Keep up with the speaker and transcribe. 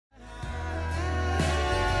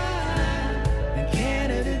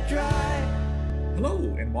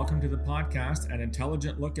and welcome to the podcast, An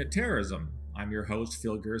Intelligent Look at Terrorism. I'm your host,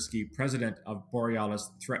 Phil Gurski, president of Borealis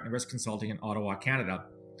Threat and Risk Consulting in Ottawa, Canada.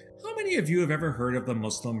 How many of you have ever heard of the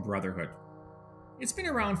Muslim Brotherhood? It's been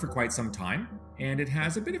around for quite some time, and it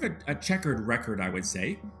has a bit of a checkered record, I would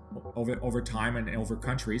say, over time and over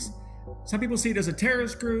countries. Some people see it as a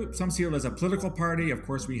terrorist group, some see it as a political party. Of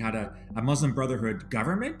course, we had a Muslim Brotherhood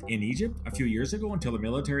government in Egypt a few years ago until the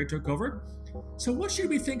military took over. So what should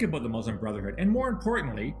we think about the Muslim Brotherhood? And more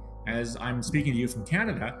importantly, as I'm speaking to you from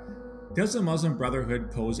Canada, does the Muslim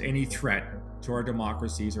Brotherhood pose any threat to our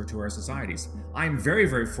democracies or to our societies? I'm very,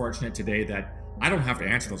 very fortunate today that I don't have to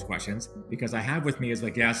answer those questions because I have with me as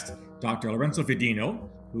a guest Dr. Lorenzo Vidino,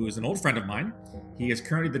 who is an old friend of mine. He is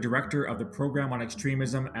currently the director of the program on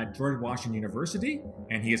extremism at George Washington University,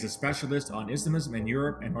 and he is a specialist on Islamism in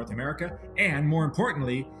Europe and North America. And more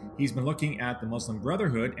importantly, he's been looking at the Muslim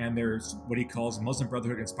Brotherhood, and there's what he calls Muslim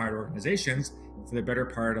Brotherhood-inspired organizations for the better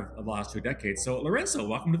part of the last 2 decades. So, Lorenzo,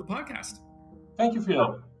 welcome to the podcast. Thank you,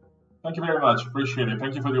 Phil. Thank you very much. Appreciate it.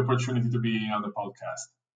 Thank you for the opportunity to be on the podcast.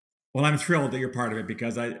 Well, I'm thrilled that you're part of it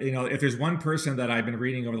because if there's one person that I've been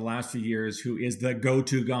reading over the last few years who is the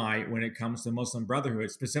go-to guy when it comes to Muslim Brotherhood,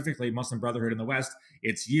 specifically Muslim Brotherhood in the West,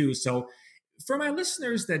 it's you. So for my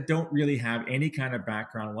listeners that don't really have any kind of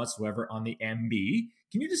background whatsoever on the MB,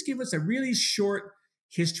 can you just give us a really short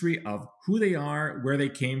history of who they are, where they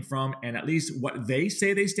came from, and at least what they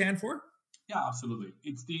say they stand for? Yeah, absolutely.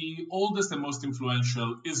 It's the oldest and most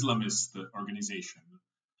influential Islamist organization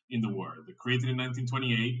in the world, created in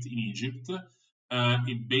 1928 in Egypt.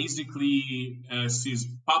 It basically sees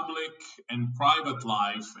public and private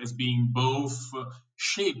life as being both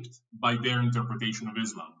shaped by their interpretation of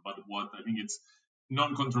Islam, but what I think it's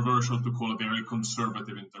non-controversial to call a very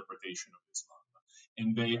conservative interpretation of Islam.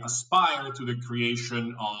 And they aspire to the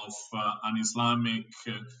creation of an Islamic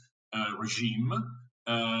regime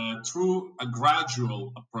through a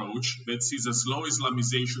gradual approach that sees a slow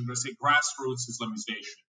Islamization, let's say grassroots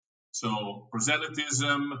Islamization. So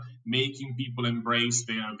proselytism, making people embrace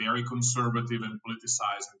their very conservative and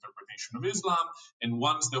politicized interpretation of Islam. And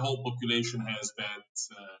once the whole population has that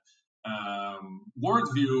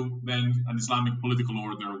worldview, then an Islamic political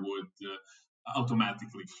order would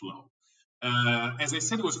automatically flow. As I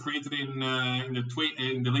said, it was created in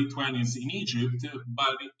the late 20s in Egypt,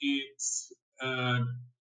 but it's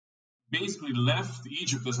basically left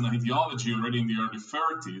Egypt as an ideology already in the early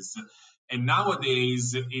 30s. And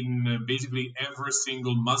nowadays, in basically every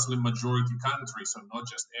single Muslim majority country, so not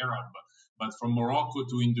just Arab, but from Morocco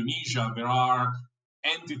to Indonesia, there are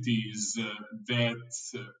entities that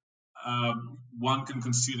one can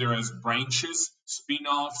consider as branches,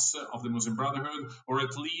 spin-offs of the Muslim Brotherhood, or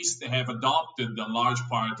at least have adopted a large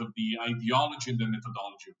part of the ideology and the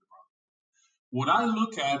methodology of the Brotherhood. What I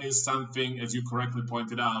look at is something, as you correctly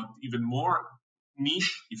pointed out, even more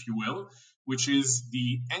niche, if you will, which is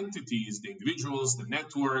the entities, the individuals, the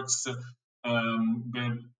networks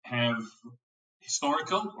that have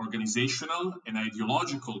historical, organizational, and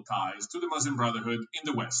ideological ties to the Muslim Brotherhood in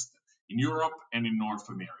the West, in Europe, and in North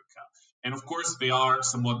America. And of course, they are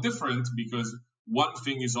somewhat different because one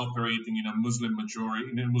thing is operating in a Muslim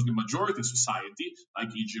majority society, like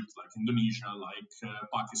Egypt, like Indonesia, like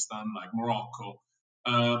Pakistan, like Morocco.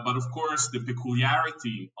 But of course, the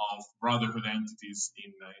peculiarity of Brotherhood entities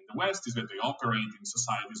in the West is that they operate in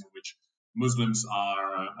societies in which Muslims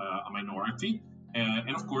are a minority.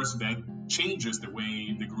 And of course, that changes the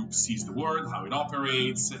way the group sees the world, how it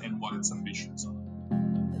operates, and what its ambitions are.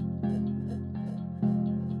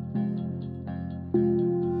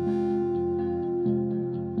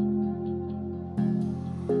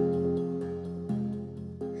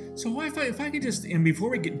 So if I could just, and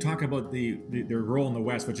before we talk about their role in the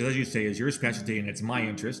West, which as you say is your specialty and it's my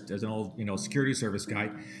interest as an old security service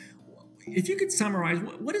guy, if you could summarize,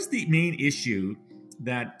 what is the main issue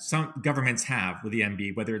that some governments have with the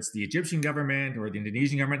MB, whether it's the Egyptian government or the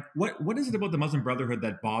Indonesian government? What is it about the Muslim Brotherhood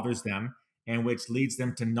that bothers them and which leads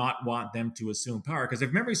them to not want them to assume power? Because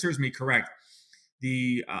if memory serves me correct,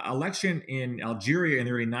 the election in Algeria in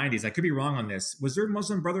the early 90s, I could be wrong on this, was there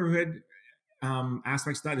Muslim Brotherhood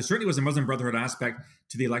aspects to that? There certainly was a Muslim Brotherhood aspect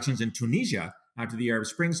to the elections in Tunisia after the Arab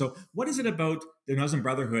Spring. So what is it about the Muslim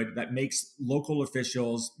Brotherhood that makes local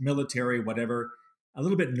officials, military, whatever, a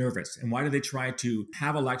little bit nervous? And why do they try to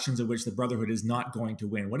have elections in which the Brotherhood is not going to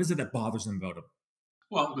win? What is it that bothers them about them?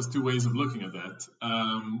 Well, there's two ways of looking at that.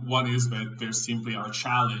 One is that there simply are a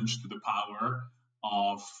challenge to the power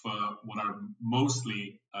of what are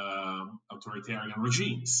mostly authoritarian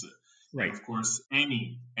regimes. Right. And of course,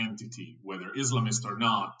 any entity, whether Islamist or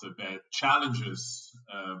not, that challenges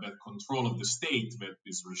that control of the state that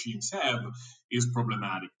these regimes have is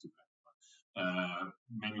problematic to them.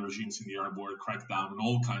 Many regimes in the Arab world crack down on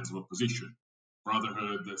all kinds of opposition,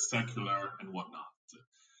 brotherhood, secular, and whatnot.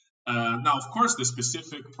 Now, of course, the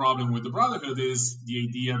specific problem with the brotherhood is the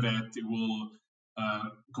idea that it will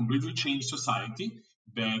completely change society,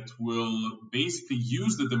 that will basically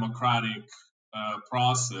use the democratic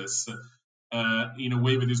process in a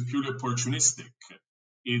way that is purely opportunistic.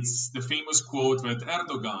 It's the famous quote that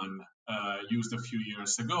Erdogan used a few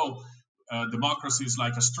years ago: democracy is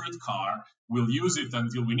like a streetcar, we'll use it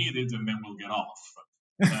until we need it and then we'll get off.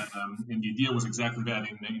 And the idea was exactly that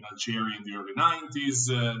in Algeria in the early 90s.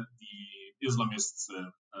 The Islamists,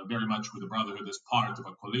 very much with the Brotherhood as part of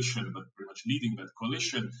a coalition, but pretty much leading that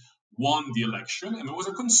coalition, won the election. And there was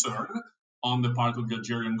a concern on the part of the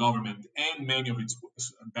Algerian government and many of its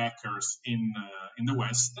backers in the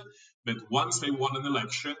West that once they won an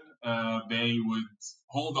election, they would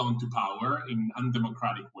hold on to power in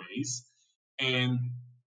undemocratic ways and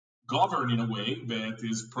govern in a way that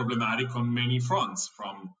is problematic on many fronts,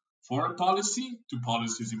 from foreign policy to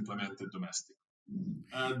policies implemented domestically.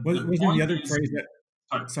 Wasn't the other phrase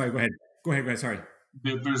that... Sorry, go ahead. Sorry.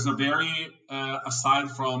 There's a very,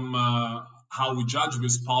 aside from how we judge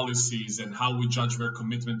these policies and how we judge their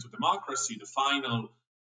commitment to democracy, the final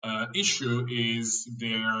issue is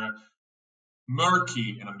their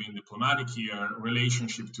murky, and I'm being diplomatic here,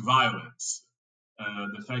 relationship to violence.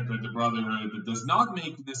 The fact that the Brotherhood does not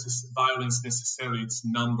make violence necessarily its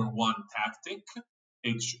number one tactic.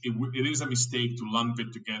 It is a mistake to lump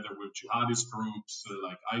it together with jihadist groups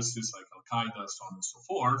like ISIS, like Al-Qaeda, so on and so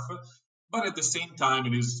forth. But at the same time,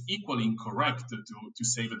 it is equally incorrect to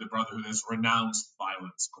say that the Brotherhood has renounced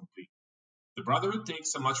violence completely. The Brotherhood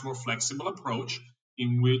takes a much more flexible approach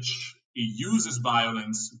in which it uses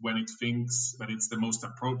violence when it thinks that it's the most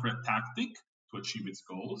appropriate tactic to achieve its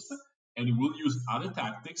goals, and it will use other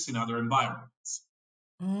tactics in other environments.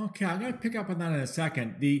 Okay, I'm going to pick up on that in a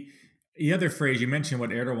second. The other phrase, you mentioned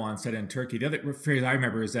what Erdogan said in Turkey. The other phrase I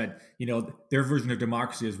remember is that, their version of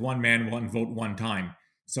democracy is one man, one vote, one time.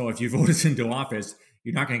 So if you vote us into office,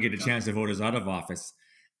 you're not going to get a chance to vote us out of office.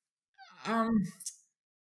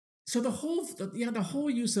 So the whole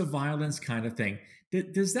use of violence kind of thing,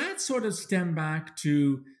 does that sort of stem back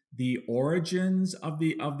to the origins of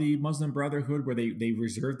the Muslim Brotherhood, where they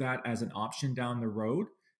reserve that as an option down the road?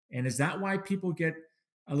 And is that why people get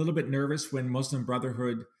a little bit nervous when Muslim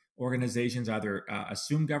Brotherhood organizations either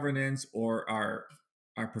assume governance or are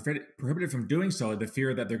prohibited from doing so, the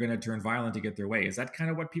fear that they're going to turn violent to get their way? Is that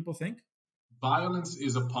kind of what people think? Violence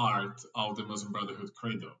is a part of the Muslim Brotherhood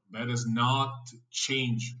credo. That has not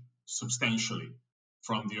changed substantially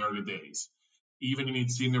from the early days. Even in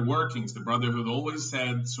its inner workings, the Brotherhood always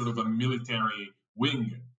had sort of a military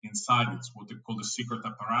wing inside it, what they call the secret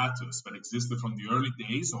apparatus, that existed from the early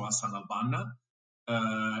days of Hassan al-Banna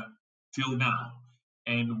till now.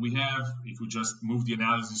 And we have, if we just move the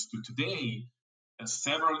analysis to today,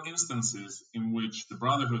 several instances in which the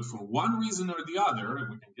Brotherhood, for one reason or the other, and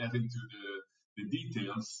we can get into the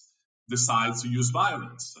details, decides to use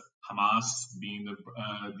violence. Hamas, being the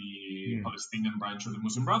Palestinian branch of the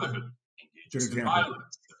Muslim Brotherhood, engages in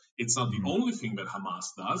violence. It's not the only thing that Hamas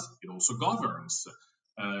does. It also governs.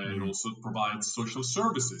 It also provides social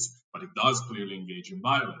services, but it does clearly engage in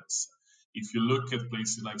violence. If you look at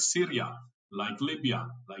places like Syria, like Libya,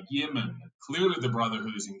 like Yemen, clearly the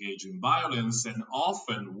Brotherhood is engaged in violence and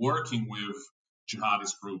often working with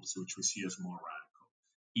jihadist groups, which we see as more radical.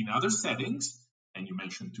 In other settings, and you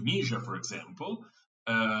mentioned Tunisia, for example,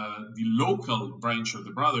 the local branch of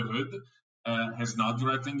the Brotherhood has not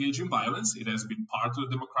directly engaged in violence. It has been part of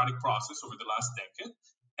the democratic process over the last decade,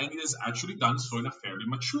 and it has actually done so in a fairly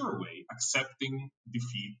mature way, accepting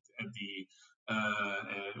defeat at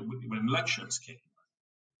when elections came.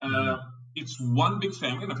 It's one big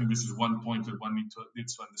family, and I think this is one point that one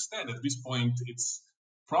needs to understand. At this point, it's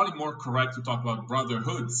probably more correct to talk about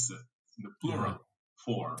brotherhoods in the plural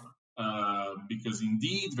form, because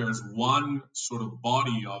indeed there's one sort of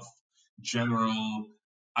body of general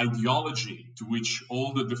ideology to which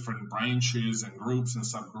all the different branches and groups and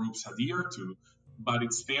subgroups adhere to. But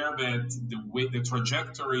it's fair that the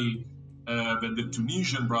trajectory that the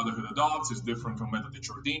Tunisian Brotherhood adopts is different from that of the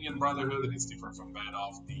Jordanian Brotherhood, and it's different from that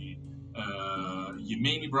of the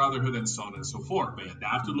Yemeni Brotherhood, and so on and so forth. They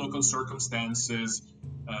adapt to local circumstances,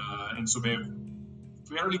 and so they have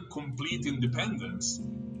fairly complete independence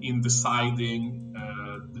in deciding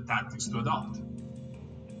the tactics to adopt.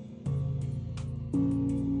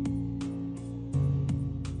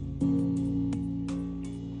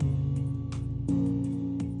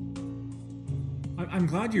 I'm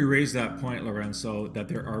glad you raised that point, Lorenzo, that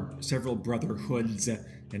there are several brotherhoods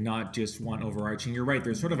and not just one overarching. You're right,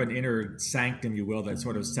 there's sort of an inner sanctum, you will, that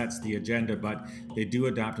sort of sets the agenda, but they do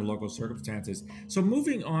adapt to local circumstances. So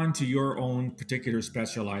moving on to your own particular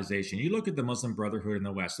specialization, you look at the Muslim Brotherhood in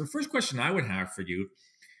the West. The first question I would have for you,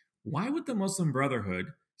 why would the Muslim Brotherhood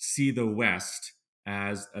see the West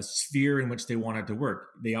as a sphere in which they wanted to work?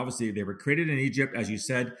 They were created in Egypt, as you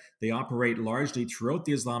said. They operate largely throughout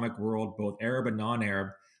the Islamic world, both Arab and non-Arab.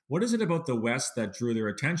 What is it about the West that drew their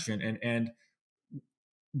attention, and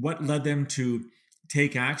what led them to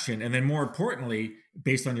take action? And then more importantly,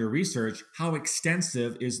 based on your research, how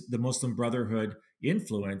extensive is the Muslim Brotherhood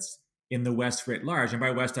influence in the West writ large? And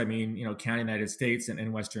by West, I mean, Canada, United States,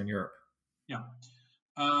 and Western Europe. Yeah.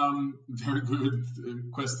 Very good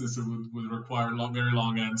questions that would require very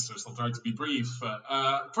long answers. I'll try to be brief.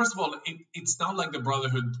 First of all, it's not like the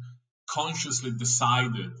Brotherhood consciously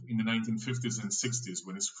decided in the 1950s and 60s,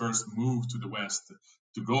 when it first moved to the West,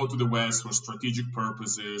 to go to the West for strategic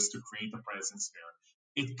purposes, to create a presence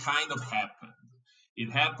there. It kind of happened.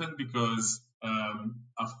 It happened because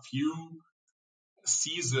a few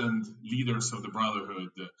seasoned leaders of the Brotherhood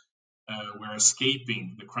were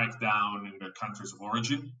escaping the crackdown in their countries of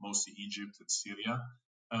origin, mostly Egypt and Syria,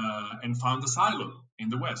 and found asylum in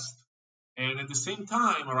the West. And at the same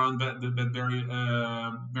time, around that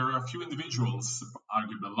there are a few individuals,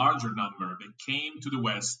 arguably a larger number, that came to the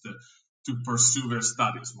West to pursue their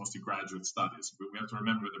studies, mostly graduate studies. But we have to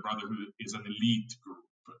remember the Brotherhood is an elite group.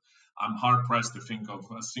 I'm hard-pressed to think of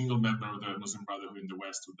a single member of the Muslim Brotherhood in the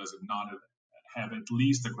West who does not have at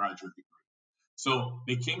least a graduate degree. So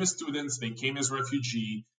they came as students, they came as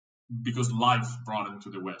refugees because life brought them to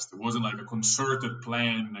the West. It wasn't like a concerted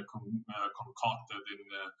plan concocted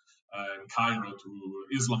in Cairo to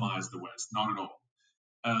Islamize the West, not at all.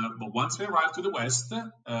 But once they arrived to the West,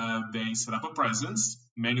 they set up a presence.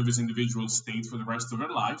 Many of these individuals stayed for the rest of their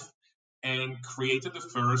life and created the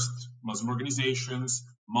first Muslim organizations,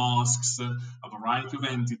 mosques, a variety of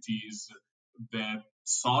entities that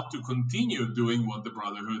sought to continue doing what the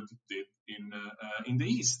Brotherhood did in the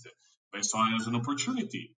East. They saw it as an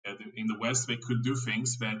opportunity. In the West, they could do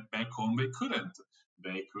things that back home they couldn't.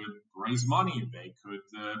 They could raise money. They could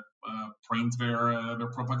print their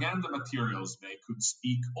propaganda materials. They could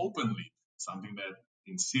speak openly, something that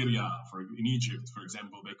in Syria, in Egypt, for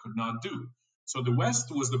example, they could not do. So the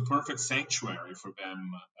West was the perfect sanctuary for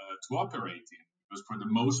them to operate in, because for the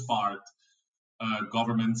most part,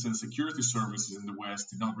 governments and security services in the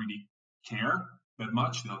West did not really care that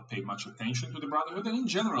much, did not pay much attention to the Brotherhood, and in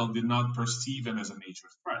general did not perceive them as a major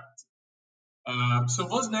threat. So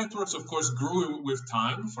those networks, of course, grew with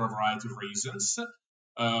time for a variety of reasons,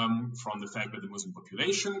 from the fact that the Muslim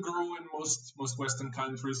population grew in most Western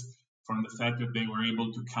countries, from the fact that they were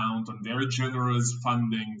able to count on very generous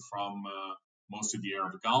funding from most of the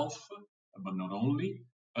Arab Gulf, but not only.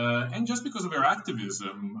 And just because of their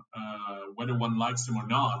activism, whether one likes them or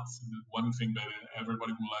not, one thing that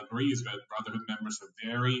everybody will agree is that Brotherhood members are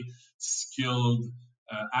very skilled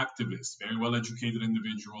activists, very well-educated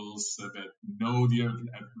individuals that have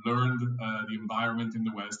learned the environment in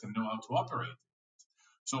the West and know how to operate.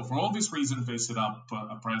 So for all these reasons, they set up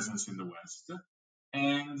a presence in the West.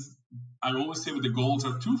 And I always say that the goals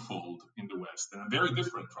are twofold in the West and are very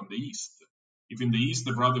different from the East. If in the East,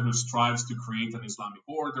 the Brotherhood strives to create an Islamic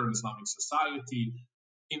order, an Islamic society,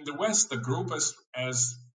 in the West, the group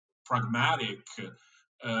as pragmatic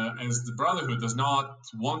as the Brotherhood does not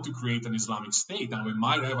want to create an Islamic state. Now, we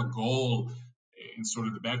might have a goal in sort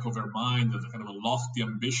of the back of their mind, as a kind of a lofty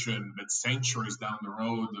ambition that centuries down the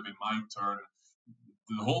road that they might turn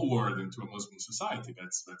the whole world into a Muslim society.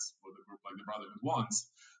 That's what a group like the Brotherhood wants.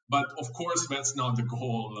 But of course, that's not the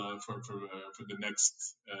goal for the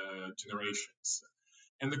next generations.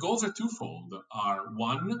 And the goals are twofold.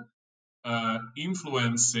 One,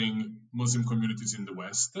 influencing Muslim communities in the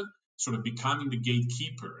West, sort of becoming the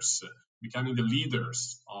gatekeepers, becoming the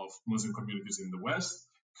leaders of Muslim communities in the West,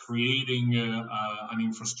 creating an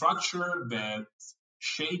infrastructure that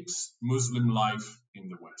shapes Muslim life in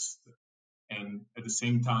the West. And at the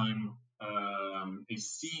same time,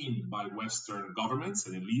 is seen by Western governments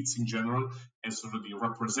and elites in general as sort of the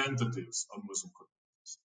representatives of Muslim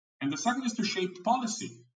communities. And the second is to shape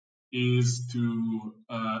policy, is to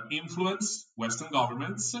influence Western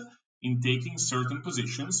governments in taking certain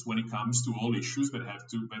positions when it comes to all issues that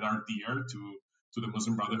are dear to the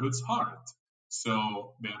Muslim Brotherhood's heart.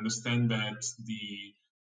 So they understand that the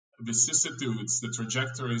vicissitudes, the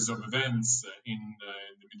trajectories of events in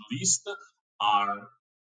the Middle East are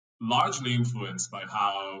largely influenced by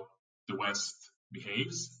how the West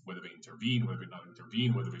behaves, whether they intervene, whether they not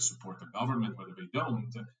intervene, whether they support the government, whether they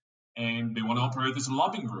don't. And they want to operate as a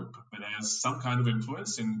lobbying group that has some kind of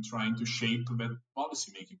influence in trying to shape that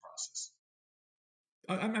policy-making process.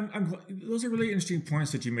 Those are really interesting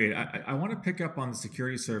points that you made. I want to pick up on the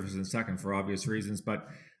security services in a second for obvious reasons, but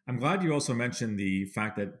I'm glad you also mentioned the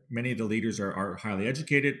fact that many of the leaders are highly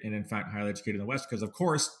educated, and in fact highly educated in the West, because of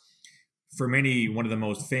course, for many, one of the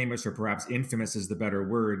most famous, or perhaps infamous is the better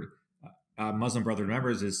word, Muslim Brotherhood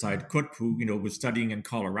members is Said Qutb, who was studying in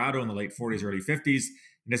Colorado in the late 40s, early 50s.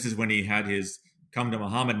 And this is when he had his come to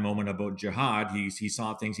Muhammad moment about jihad. He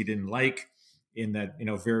saw things he didn't like in that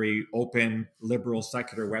very open, liberal,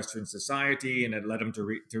 secular Western society, and it led him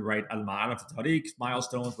to write Al-Ma'arif al-Tariq,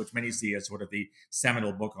 Milestones, which many see as sort of the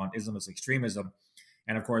seminal book on Islamist extremism.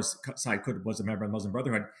 And of course, Said Qutb was a member of the Muslim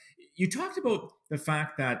Brotherhood. You talked about the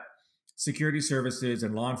fact that security services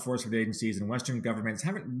and law enforcement agencies and Western governments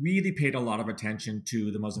haven't really paid a lot of attention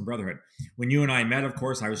to the Muslim Brotherhood. When you and I met, of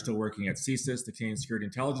course, I was still working at CSIS, the Canadian Security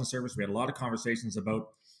Intelligence Service. We had a lot of conversations about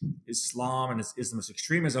Islam and Islamist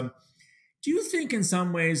extremism. Do you think in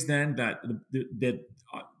some ways then that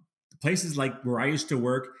places like where I used to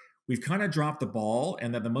work, we've kind of dropped the ball,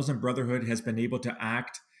 and that the Muslim Brotherhood has been able to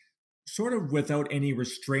act sort of without any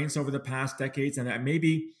restraints over the past decades, and that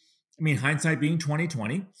maybe, hindsight being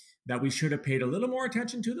 2020, that we should have paid a little more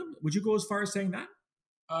attention to them? Would you go as far as saying that?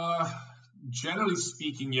 Generally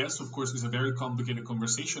speaking, yes. Of course, it's a very complicated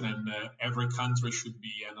conversation, and every country should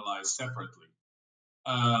be analyzed separately.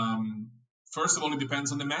 First of all, it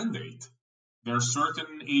depends on the mandate. There are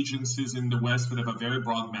certain agencies in the West that have a very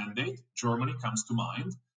broad mandate. Germany comes to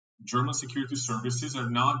mind. German security services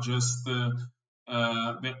are not just the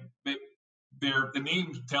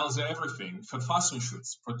name tells everything.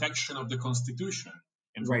 Verfassungsschutz, protection of the constitution.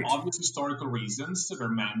 And for obvious historical reasons, their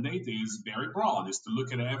mandate is very broad, is to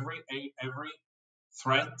look at every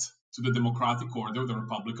threat to the democratic order of the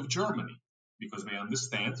Republic of Germany, because they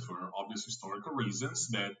understand, for obvious historical reasons,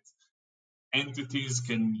 that entities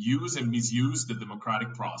can use and misuse the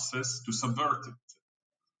democratic process to subvert it.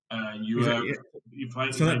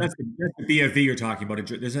 That's the BFV you're talking about.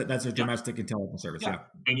 That's a domestic intelligence service. Yeah.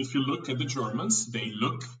 And if you look at the Germans, they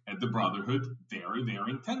look at the Brotherhood very,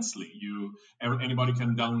 very intensely. Anybody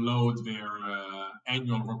can download their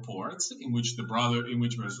annual reports in which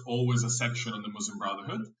there's always a section on the Muslim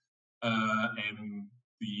Brotherhood, and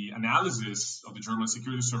the analysis of the German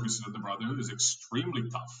security services of the Brotherhood is extremely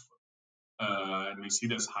tough, and we see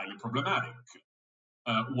it as highly problematic.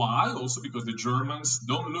 Why? Also because the Germans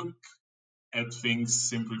don't look at things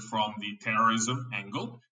simply from the terrorism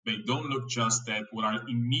angle. They don't look just at what are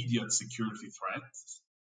immediate security threats,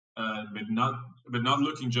 but not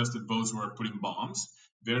looking just at those who are putting bombs.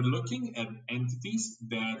 They're looking at entities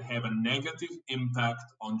that have a negative impact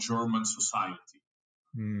on German society.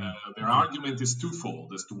 Their argument is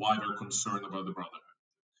twofold as to why they're concerned about the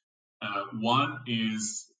Brotherhood. One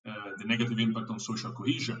is the negative impact on social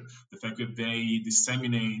cohesion, the fact that they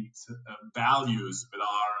disseminate values that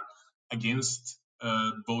are against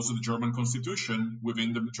those of the German constitution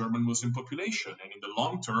within the German Muslim population. And in the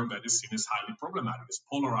long term, that is seen as highly problematic, as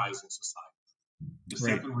polarizing society. The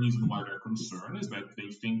second reason why they're concerned is that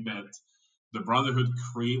they think that the Brotherhood,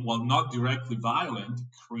 while not directly violent,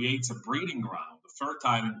 creates a breeding ground, a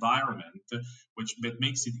fertile environment, that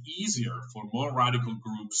makes it easier for more radical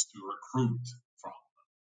groups to recruit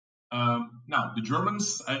from. Now, the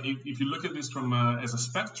Germans, if you look at this from as a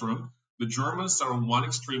spectrum, the Germans are on one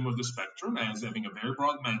extreme of the spectrum as having a very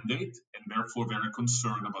broad mandate and therefore very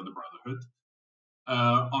concerned about the Brotherhood.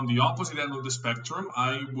 On the opposite end of the spectrum,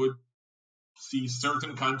 I would see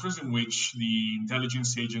certain countries in which the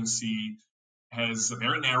intelligence agency has a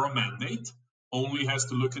very narrow mandate, only has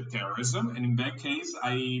to look at terrorism, and in that case,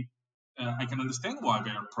 I can understand why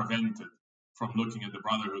they are prevented from looking at the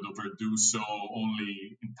Brotherhood, or do so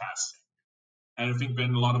only in passing. And I think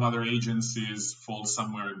then a lot of other agencies fall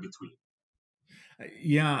somewhere in between.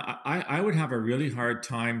 Yeah, I would have a really hard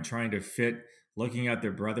time trying to fit looking at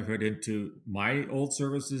the Brotherhood into my old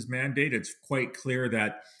services mandate. It's quite clear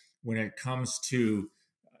that when it comes to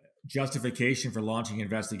justification for launching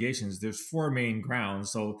investigations, there's four main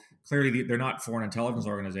grounds. So clearly they're not foreign intelligence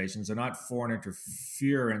organizations. They're not foreign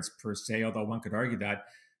interference per se, although one could argue that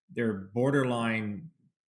they're borderline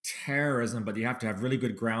terrorism, but you have to have really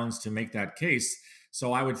good grounds to make that case.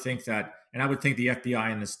 So I would think that, and I would think the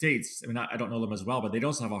FBI in the States, I don't know them as well, but they'd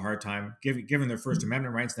also have a hard time, given their First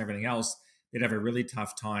Amendment rights and everything else, they'd have a really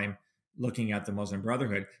tough time looking at the Muslim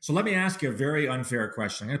Brotherhood. So let me ask you a very unfair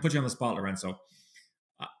question. I'm going to put you on the spot, Lorenzo.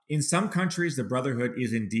 In some countries, the Brotherhood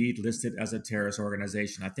is indeed listed as a terrorist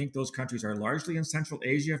organization. I think those countries are largely in Central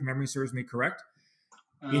Asia, if memory serves me correct.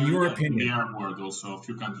 In your Yeah, in the opinion, Arab world also, a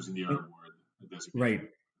few countries in the Arab world designate. right?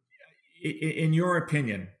 In your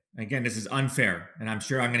opinion, again, this is unfair, and I'm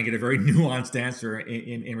sure I'm going to get a very nuanced answer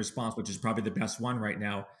in response, which is probably the best one right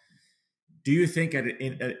now. Do you think,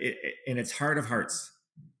 in its heart of hearts,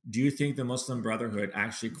 do you think the Muslim Brotherhood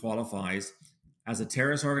actually qualifies as a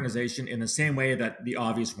terrorist organization in the same way that the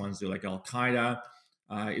obvious ones do, like Al Qaeda,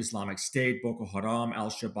 Islamic State, Boko Haram,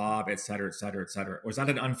 Al Shabaab, et cetera, et cetera, et cetera? Or is that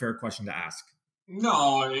an unfair question to ask?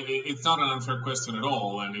 No, it's not an unfair question at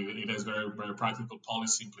all, and it has very, very practical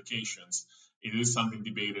policy implications. It is something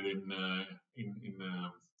debated in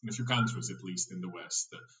a few countries, at least in the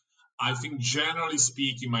West. I think, generally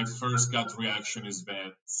speaking, my first gut reaction is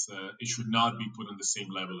that it should not be put on the same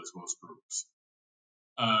level as most groups.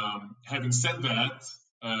 Having said that,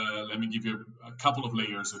 let me give you a couple of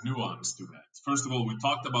layers of nuance to that. First of all, we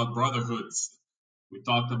talked about brotherhoods. We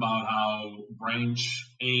talked about how branch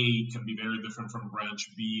A can be very different from branch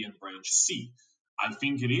B and branch C. I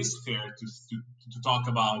think it is fair to talk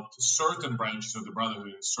about certain branches of the Brotherhood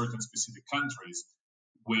in certain specific countries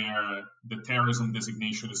where the terrorism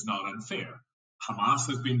designation is not unfair. Hamas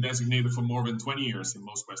has been designated for more than 20 years in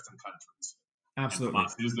most Western countries. Absolutely. And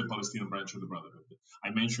Hamas is the Palestinian branch of the Brotherhood.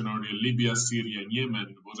 I mentioned earlier Libya, Syria, and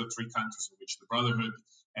Yemen. Those are three countries in which the Brotherhood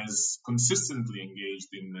has consistently engaged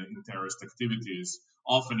in terrorist activities,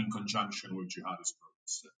 often in conjunction with jihadist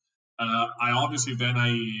groups. I obviously then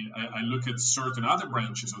I look at certain other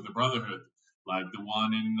branches of the Brotherhood, like the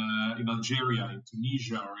one in Algeria, in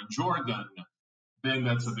Tunisia, or in Jordan. Then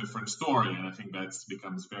that's a different story, and I think that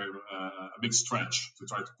becomes very a big stretch to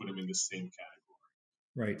try to put them in the same category.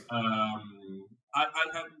 Right.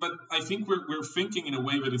 But I think we're thinking in a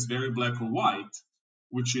way that it's very black or white,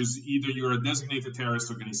 which is either you're a designated terrorist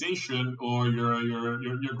organization or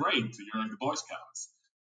you're great, you're like the Boy Scouts.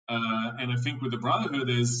 And I think with the Brotherhood,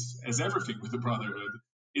 as everything with the Brotherhood,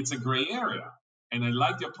 it's a gray area. And I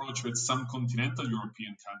like the approach that some continental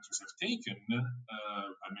European countries have taken.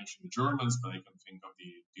 I mentioned the Germans, but I can think of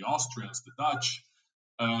the Austrians, the Dutch,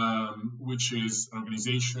 which is an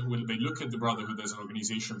organization where they look at the Brotherhood as an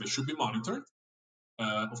organization that should be monitored.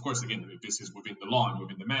 Of course, again, this is within the law and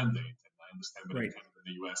within the mandate. And I understand that in Canada and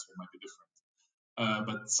the US, it might be different.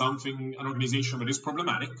 But an organization that is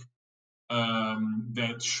problematic,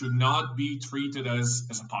 that should not be treated as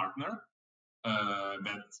a partner.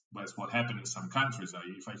 That's what happened in some countries.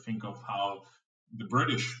 If I think of how the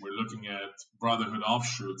British were looking at Brotherhood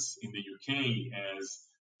offshoots in the UK as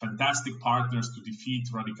fantastic partners to defeat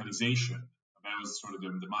radicalization, that was sort of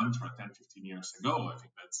the mantra 10, 15 years ago. I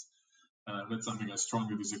think that's something I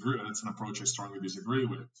strongly disagree with. That's an approach I strongly disagree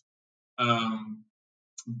with.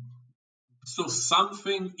 So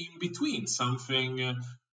something in between, something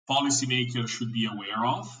policymakers should be aware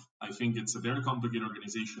of. I think it's a very complicated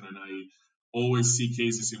organization, and I always see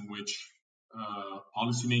cases in which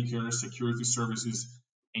policymakers, security services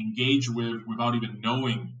engage without even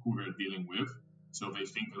knowing who they're dealing with. So they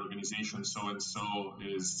think the organization so-and-so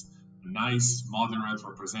is a nice, moderate,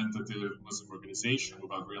 representative Muslim organization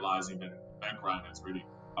without realizing that in the background it's really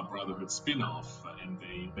a Brotherhood spin-off, and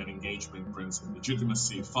that engagement brings in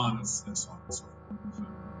legitimacy, funds, and so on and so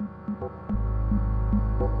forth.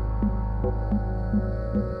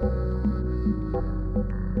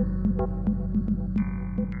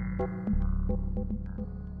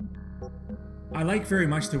 I like very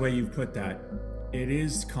much the way you've put that. It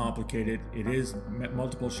is complicated. It is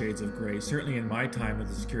multiple shades of gray. Certainly in my time with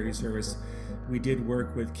the security service, we did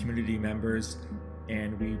work with community members,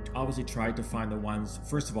 and we obviously tried to find the ones,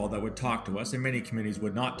 first of all, that would talk to us. And many communities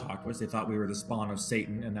would not talk to us. They thought we were the spawn of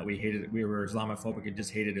Satan and that we were Islamophobic and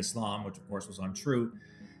just hated Islam, which of course was untrue.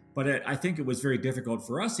 But I think it was very difficult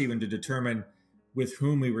for us even to determine with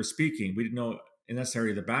whom we were speaking. We didn't know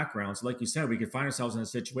necessarily the background. So like you said, we could find ourselves in a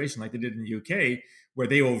situation like they did in the UK, where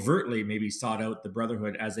they overtly maybe sought out the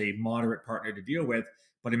Brotherhood as a moderate partner to deal with.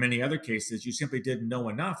 But in many other cases, you simply didn't know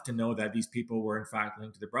enough to know that these people were in fact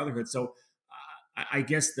linked to the Brotherhood. So I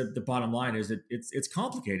guess the bottom line is that it's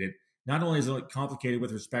complicated. Not only is it complicated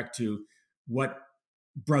with respect to what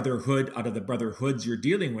brotherhood out of the brotherhoods you're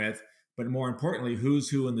dealing with, but more importantly, who's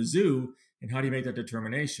who in the zoo and how do you make that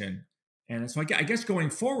determination? And so I guess going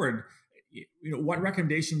forward, what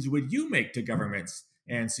recommendations would you make to governments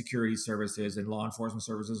and security services and law enforcement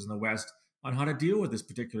services in the West on how to deal with this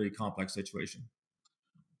particularly complex situation?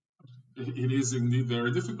 It is indeed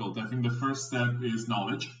very difficult. I think the first step is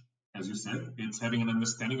knowledge, as you said. It's having an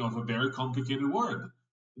understanding of a very complicated word,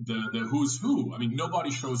 the who's who. I mean,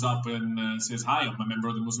 nobody shows up and says, "Hi, I'm a member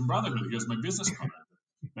of the Muslim Brotherhood. Here's my business card."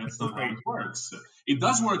 That's not how it works. It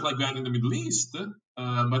does work like that in the Middle East,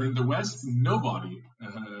 but in the West, nobody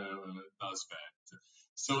does that.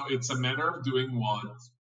 So it's a matter of doing what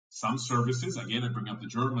some services, again, I bring up the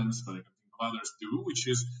Germans, but I can think of others do, which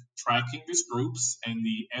is tracking these groups and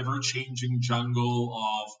the ever-changing jungle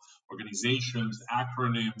of organizations,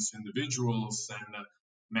 acronyms, individuals, and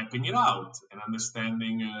mapping it out and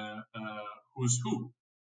understanding who's who.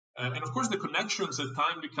 And of course, the connections at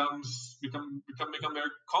time become very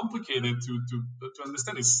complicated to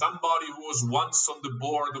understand. Is somebody who was once on the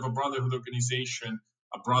board of a brotherhood organization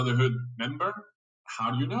a brotherhood member?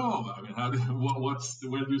 How do you know? I mean,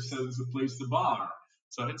 where do you place the bar?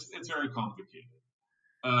 So it's very complicated.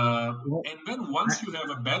 And then once you have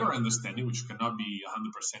a better understanding, which cannot be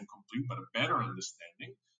 100% complete, but a better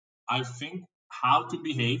understanding, I think how to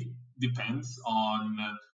behave depends on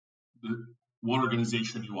what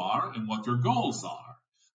organization you are and what your goals are.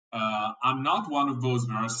 I'm not one of those.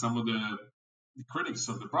 There are some of the critics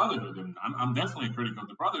of the Brotherhood, and I'm definitely a critic of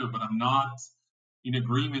the Brotherhood, but I'm not in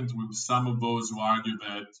agreement with some of those who argue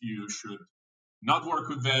that you should not work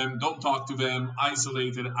with them, don't talk to them,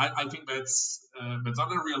 isolated. I think that's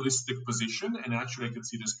not a realistic position, and actually I can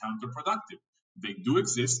see this counterproductive. They do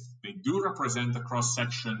exist. They do represent a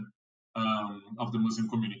cross-section of the Muslim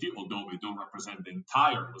community, although they don't represent the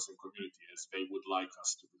entire Muslim community as they would like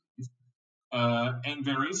us to believe. And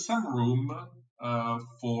there is some room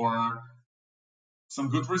for some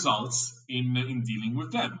good results in dealing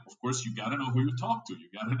with them. Of course, you got to know who you talk to. You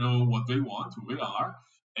got to know what they want, who they are,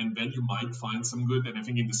 and then you might find some good. And I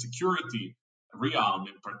think in the security realm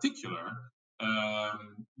in particular,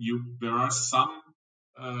 there are some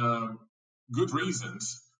good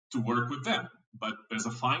reasons to work with them. But there's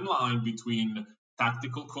a fine line between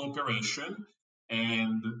tactical cooperation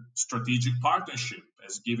and strategic partnership,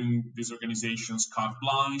 as giving these organizations carte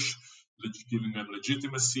blanche, giving them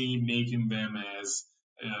legitimacy, making them as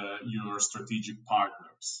your strategic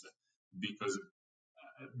partners, because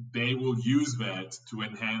they will use that to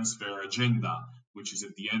enhance their agenda, which is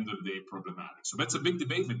at the end of the day problematic. So that's a big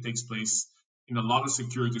debate that takes place in a lot of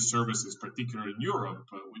security services, particularly in Europe,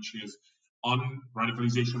 which is on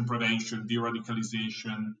radicalization prevention,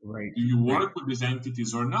 de-radicalization. Right. Do you work with these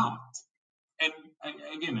entities or not? And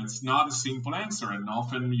again, it's not a simple answer, and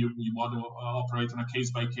often you want to operate on a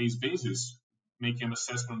case-by-case basis, making an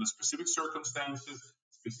assessment on the specific circumstances,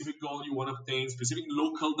 specific goal you want to obtain, specific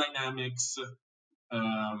local dynamics,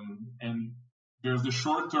 and there's the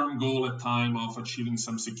short-term goal at time of achieving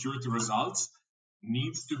some security results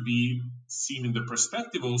needs to be seen in the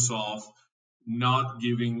perspective also of not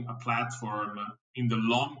giving a platform in the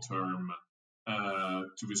long term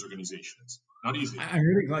to these organizations. Not easy.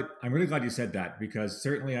 I'm really glad you said that, because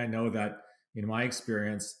certainly I know that in my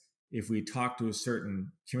experience, if we talk to a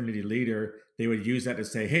certain community leader, they would use that to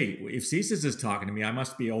say, hey, if CSIS is talking to me, I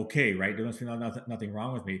must be okay, right? There must be nothing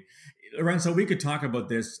wrong with me. Lorenzo, we could talk about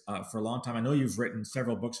this for a long time. I know you've written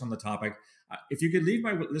several books on the topic. If you could leave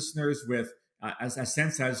my listeners with a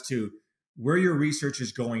sense as to where your research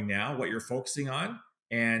is going now, what you're focusing on,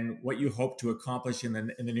 and what you hope to accomplish in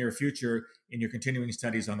the near future in your continuing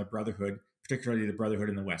studies on the Brotherhood, particularly the Brotherhood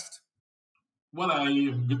in the West. Well,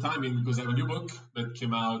 good timing, because I have a new book that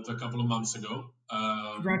came out a couple of months ago.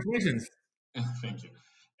 Congratulations. Thank you.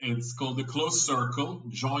 It's called The Close Circle,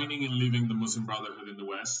 Joining and Leaving the Muslim Brotherhood in the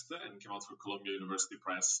West, and came out from Columbia University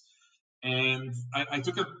Press. And I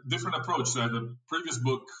took a different approach. So I had a previous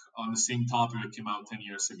book on the same topic that came out 10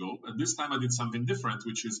 years ago. But this time I did something different,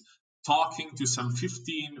 which is talking to some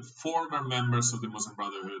 15 former members of the Muslim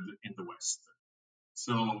Brotherhood in the West.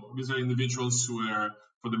 So these are individuals who were,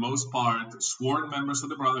 for the most part, sworn members of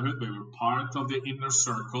the Brotherhood. They were part of the inner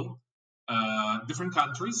circle. Different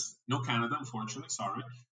countries, no Canada, unfortunately, sorry,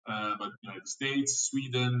 but United States,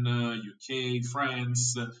 Sweden, UK,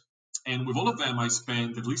 France. And with all of them, I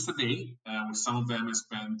spent at least a day. With some of them, I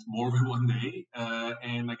spent more than one day.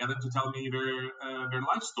 And I got them to tell me their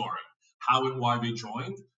life story, how and why they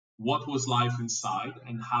joined, what was life inside,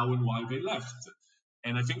 and how and why they left.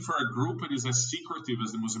 And I think for a group that is as secretive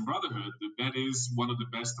as the Muslim Brotherhood, that is one of the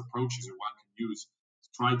best approaches that one can use to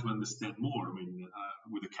try to understand more. I mean,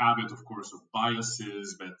 with the caveat, of course, of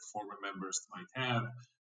biases that former members might have.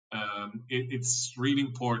 It's really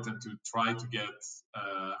important to try to get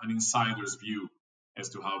an insider's view as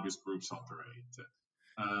to how these groups operate.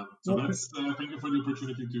 Thank you for the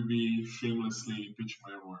opportunity to be shamelessly pitching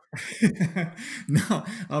my own work. No,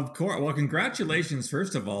 of course. Well, congratulations,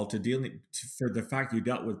 first of all, for the fact you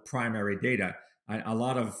dealt with primary data. A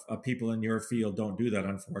lot of people in your field don't do that,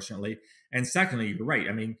 unfortunately. And secondly, you're right.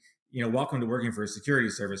 I mean, welcome to working for a security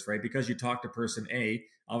service, right? Because you talk to person A,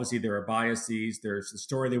 obviously there are biases, there's a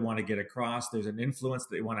story they want to get across, there's an influence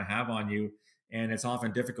that they want to have on you. and it's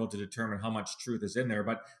often difficult to determine how much truth is in there.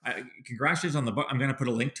 But congratulations on the book. I'm going to put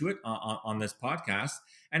a link to it on this podcast.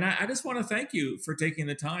 And I just want to thank you for taking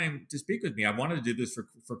the time to speak with me. I've wanted to do this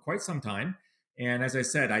for quite some time. And as I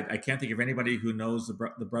said, I can't think of anybody who knows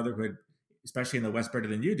the Brotherhood, especially in the West, better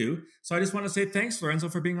than you do. So I just want to say thanks, Lorenzo,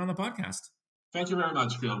 for being on the podcast. Thank you very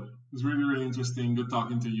much, Phil. It was really, really interesting. Good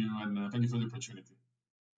talking to you, and thank you for the opportunity.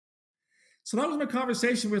 So that was my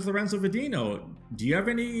conversation with Lorenzo Vidino. Do you have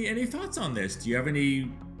any thoughts on this? Do you have any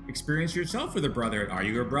experience yourself with a Brotherhood? Are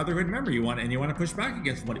you a Brotherhood member? You want to push back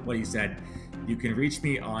against what he said? You can reach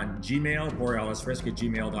me on Gmail,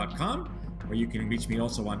 borealisrisk@gmail.com, or you can reach me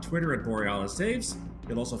also on Twitter at Borealis Saves.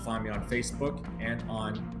 You'll also find me on Facebook and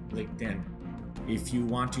on LinkedIn. If you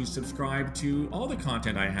want to subscribe to all the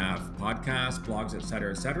content I have, podcasts, blogs,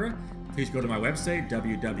 etc., please go to my website,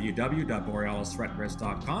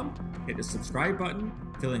 www.borealisthreatandrisk.com. Hit the subscribe button,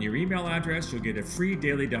 fill in your email address. You'll get a free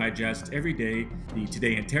daily digest every day. The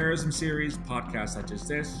Today in Terrorism series, podcasts such as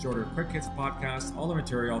this, shorter quick hits podcasts, all the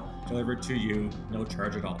material delivered to you, no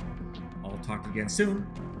charge at all. I'll talk again soon.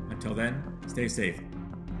 Until then, stay safe.